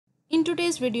In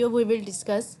today's video, we will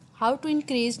discuss how to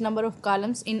increase number of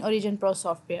columns in OriginPro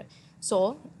software.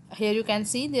 So here you can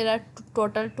see there are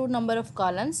total two number of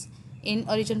columns in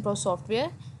OriginPro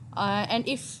software, and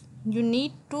if you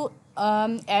need to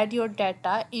add your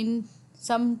data in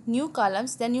some new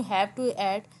columns, then you have to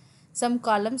add some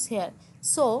columns here.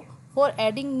 So for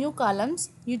adding new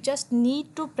columns, you just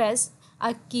need to press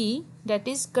a key, that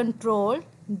is Control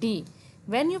D.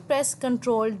 When you press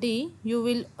Control D, you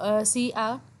will see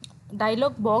a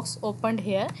dialog box opened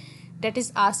here, that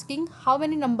is asking how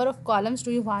many number of columns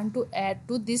do you want to add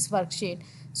to this worksheet.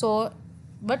 So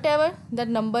whatever the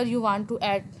number you want to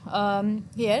add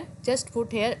here, just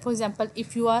put here. For example,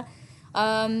 if you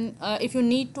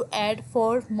need to add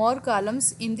 4 more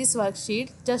columns in this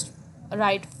worksheet, just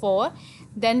write 4,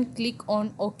 then click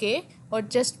on OK or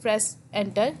just press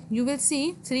enter. You will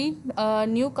see 3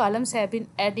 new columns have been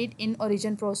added in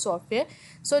OriginPro software.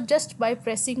 So just by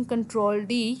pressing Ctrl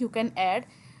D, you can add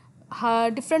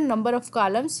different number of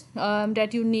columns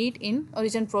that you need in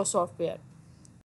OriginPro software.